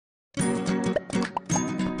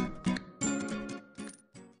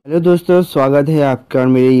Hello दोस्तों, स्वागत है आपका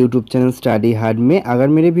मेरे यूट्यूब चैनल स्टडी हार्ड में। अगर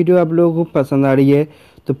मेरे वीडियो आप लोगों को पसंद आ रही है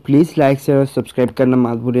तो प्लीज़ लाइक शेयर और सब्सक्राइब करना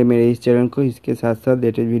मत भूलिए मेरे इस चैनल को। इसके साथ साथ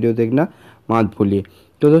लेटेस्ट वीडियो देखना मत भूलिए।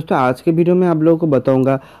 तो दोस्तों, आज के वीडियो में आप लोगों को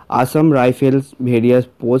बताऊंगा Assam rifles various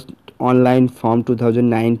post online form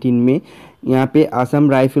 2019 में। यहाँ पे असम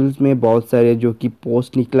राइफल्स में बहुत सारे जो कि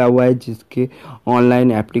पोस्ट निकला हुआ है, जिसके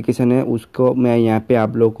ऑनलाइन एप्लीकेशन है, उसको मैं यहाँ पे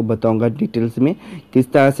आप लोगों को बताऊंगा डिटेल्स में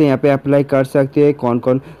किस तरह से यहाँ पे अप्लाई कर सकते हैं, कौन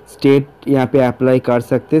कौन स्टेट यहाँ पे अप्लाई कर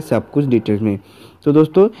सकते हैं, सब कुछ डिटेल्स में। तो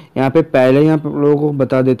दोस्तों, यहाँ पे पहले यहाँ पे लोगों को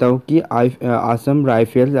बता देता हूँ कि Assam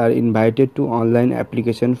rifles are invited to online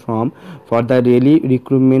application form for the rally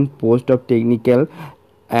recruitment post of technical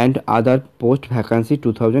and other post vacancy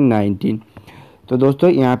 2019। तो दोस्तों,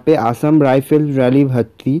 यहाँ पे असम राइफल रैली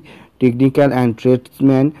भर्ती technical and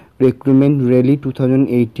tradesman recruitment rally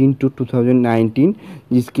 2018 to 2019,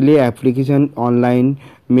 जिसके लिए एप्लीकेशन ऑनलाइन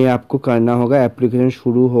में आपको करना होगा। एप्लीकेशन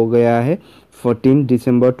शुरू हो गया है 14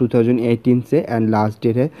 दिसंबर 2018 से एंड लास्ट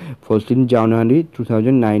डेट है 14 जनवरी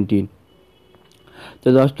 2019।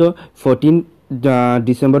 तो दोस्तों, 14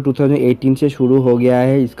 दिसंबर 2018 से शुरू हो गया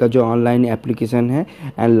है इसका जो ऑनलाइन एप्लीकेशन है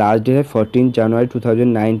एंड लास्ट डेट है 14 जनवरी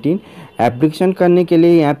 2019। एप्लीकेशन करने के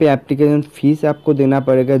लिए यहाँ पे एप्लीकेशन फ़ीस आपको देना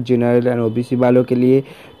पड़ेगा। जनरल एंड ओबीसी वालों के लिए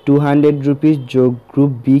 200 रुपीज़, जो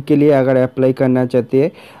ग्रुप बी के लिए अगर अप्लाई करना चाहते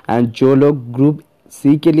हैं, एंड जो लोग ग्रुप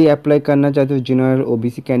सी के लिए अप्लाई करना चाहते हो जनरल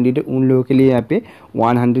ओबीसी कैंडिडेट, उन लोगों के लिए यहाँ पे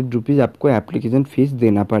 100 रुपीज़ आपको एप्लीकेशन फ़ीस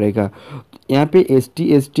देना पड़ेगा। यहाँ पे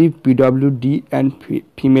एसटी, पीडब्ल्यूडी एंड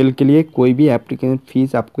फीमेल के लिए कोई भी एप्लीकेशन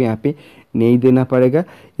फ़ीस आपको यहाँ पे नहीं देना पड़ेगा।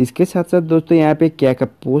 इसके साथ साथ दोस्तों, यहाँ पे क्या क्या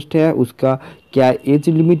पोस्ट है, उसका क्या एज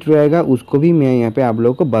लिमिट रहेगा, उसको भी मैं यहाँ पे आप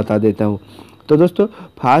लोगों को बता देता हूँ। तो दोस्तों,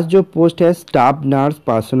 फर्स्ट जो पोस्ट है स्टाफ नर्स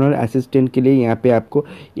पर्सनल असिस्टेंट के लिए, यहाँ पे आपको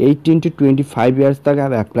 18 to 25 ईयर्स तक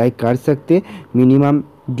आप अप्लाई कर सकते हैं। मिनिमम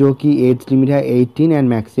जो कि एज लिमिट है 18 एंड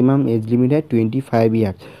मैक्सिमम एज लिमिट है 25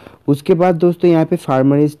 ईयर्स। उसके बाद दोस्तों, यहाँ पे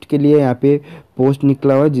फार्मासिस्ट के लिए यहाँ पे पोस्ट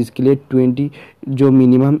निकला हुआ है, जिसके लिए 20 जो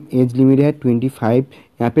मिनिमम एज लिमिट है 25,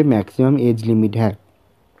 यहाँ पे मैक्सिमम एज लिमिट है।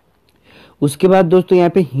 उसके बाद दोस्तों, यहाँ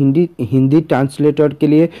पे हिंदी ट्रांसलेटर के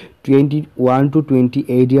लिए 21 to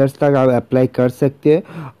 28 ईयर्स तक आप अप्लाई कर सकते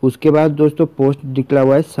हैं। उसके बाद दोस्तों, पोस्ट निकला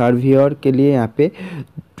हुआ है सर्वेयर के लिए, यहाँ पे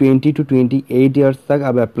 20 to 28 ईयर्स तक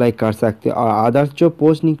आप अप्लाई कर सकते हैं। और अदर्स जो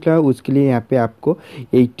पोस्ट निकला है उसके लिए यहाँ पे आपको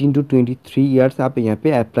 18 to 23 ईयर्स आप यहाँ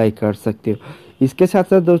पे अप्लाई कर सकते हो। इसके साथ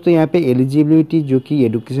साथ दोस्तों, यहाँ पे एलिजिबिलिटी जो कि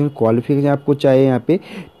एजुकेशन क्वालिफिकेशन आपको चाहिए, यहाँ पे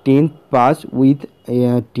 10th pass with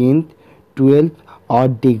 10th 12th और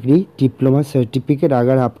डिग्री डिप्लोमा सर्टिफिकेट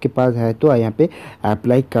अगर आपके पास है तो यहाँ पे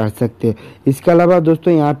अप्लाई कर सकते हैं। इसके अलावा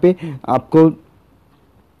दोस्तों, यहाँ पे आपको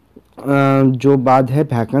जो बात है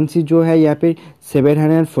वैकेंसी जो है, यहाँ पे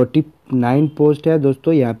 749 पोस्ट है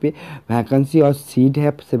दोस्तों। यहाँ पे वैकेंसी और सीट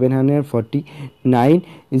है 749।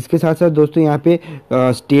 इसके साथ साथ दोस्तों, यहाँ पे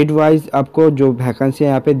स्टेट वाइज आपको जो वैकेंसी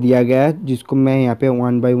यहाँ पे दिया गया है, जिसको मैं यहाँ पे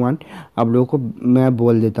 1 by 1 आप लोगों को मैं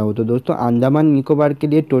बोल देता हूँ। तो दोस्तों, अंडमान निकोबार के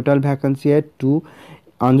लिए टोटल वैकेंसी है 2,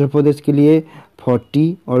 आंध्र प्रदेश के लिए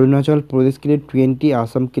 40, अरुणाचल प्रदेश के लिए 20,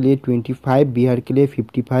 असम के लिए 25, बिहार के लिए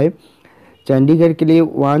 55, चंडीगढ़ के लिए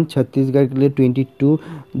 1, छत्तीसगढ़ के लिए 22,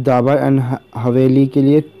 दादर एंड हवेली के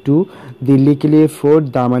लिए 2, दिल्ली के लिए 4,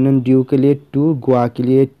 दमन एंड दीव के लिए 2, गोवा के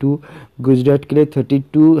लिए 2, गुजरात के लिए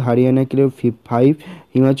 32, हरियाणा के लिए 5,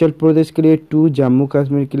 हिमाचल प्रदेश के लिए 2, जम्मू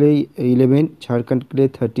कश्मीर के लिए 11, झारखंड के लिए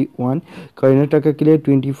 31, कर्नाटक के लिए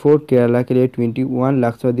 24, केरला के लिए 21,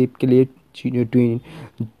 लक्षद्वीप के लिए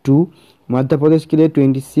 22, मध्य प्रदेश के लिए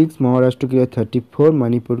 26, महाराष्ट्र के लिए 34,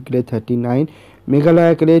 मणिपुर के लिए 39,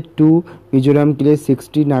 मेघालय के लिए 2, मिजोरम के लिए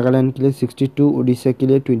 60, नागालैंड के लिए 62, उड़ीसा के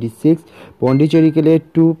लिए 26, पौंडीचेरी के लिए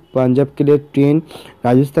 2, पंजाब के लिए 10,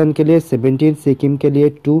 राजस्थान के लिए 17, सिक्किम के लिए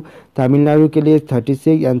 2, तमिलनाडु के लिए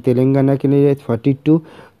 36 एंड तेलंगाना के लिए 42,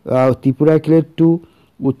 त्रिपुरा के लिए 2,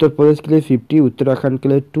 उत्तर प्रदेश के लिए 50, उत्तराखंड के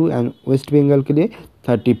लिए 2 एंड वेस्ट बंगाल के लिए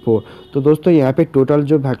 34। तो दोस्तों, यहाँ पे टोटल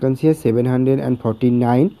जो वैकेंसी है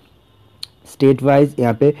 749 स्टेट वाइज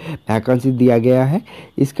यहाँ पे वैकेंसी दिया गया है।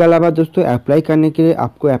 इसके अलावा दोस्तों, अप्लाई करने के लिए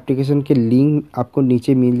आपको एप्लीकेशन के लिंक आपको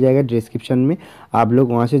नीचे मिल जाएगा डिस्क्रिप्शन में, आप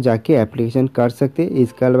लोग वहाँ से जाके एप्लीकेशन कर सकते हैं।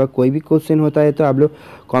 इसके अलावा कोई भी क्वेश्चन होता है तो आप लोग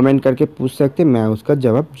कमेंट करके पूछ सकते हैं, मैं उसका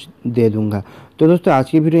जवाब दे दूँगा। तो दोस्तों, आज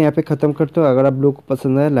की वीडियो यहाँ पे ख़त्म करता हूँ। अगर आप लोग को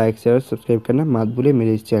पसंद आया, लाइक शेयर सब्सक्राइब करना मत भूलिए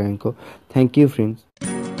मेरे इस चैनल को। Thank you friends.